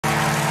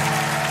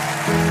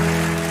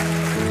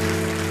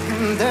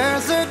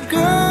There's a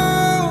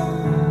girl,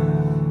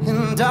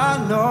 and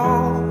I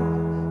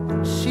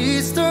know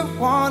she's the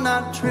one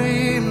I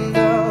dreamed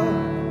of,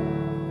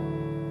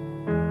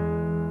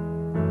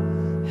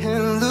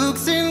 and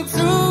looks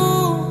into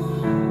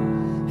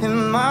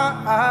in my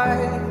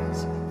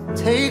eyes,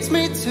 takes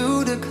me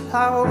to the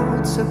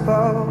clouds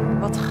above.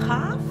 Wat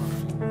gaaf.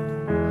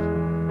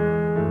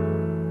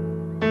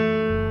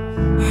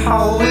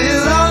 How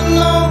will I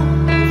know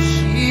if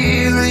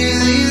she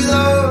really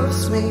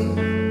loves me?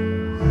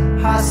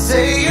 I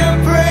say a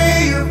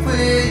prayer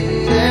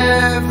with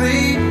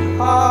every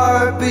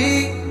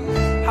heartbeat.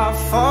 I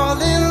fall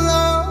in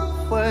love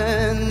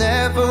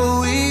whenever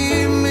we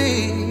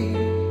meet.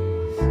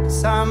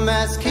 'Cause I'm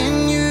asking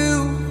you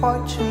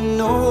what you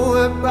know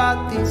about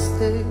these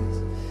things.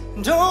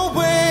 Don't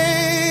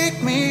wake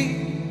me,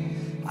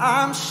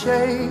 I'm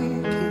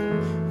shaking.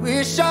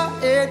 Wish I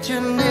had you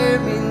near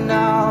me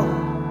now,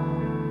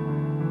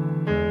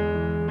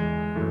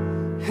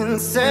 and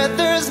said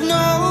there's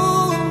no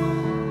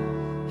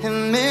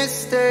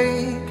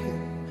mistake.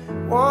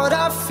 What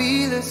I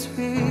feel is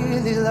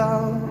really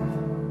love.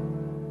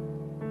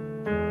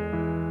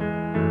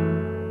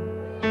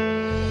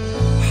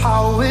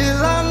 How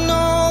will I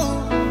know?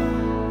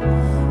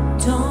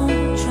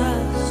 Don't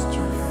trust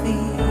your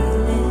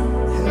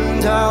feelings.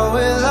 And how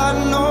will I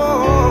know?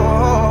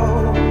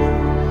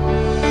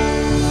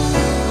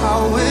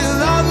 How will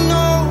I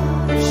know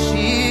if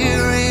she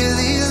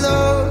really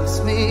loves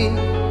me?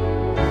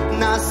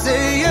 And I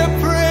say a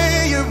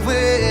prayer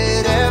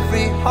with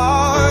every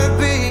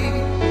heartbeat,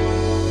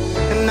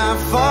 and I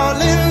fall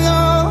in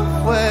love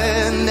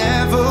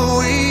whenever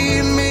we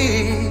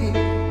meet.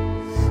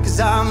 'Cause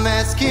I'm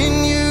asking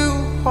you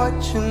what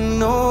you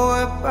know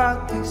about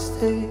these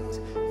things.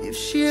 If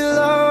she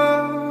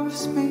loves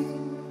me,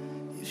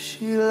 if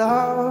she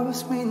loves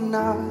me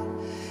not,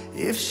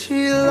 if she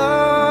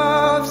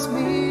loves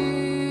me.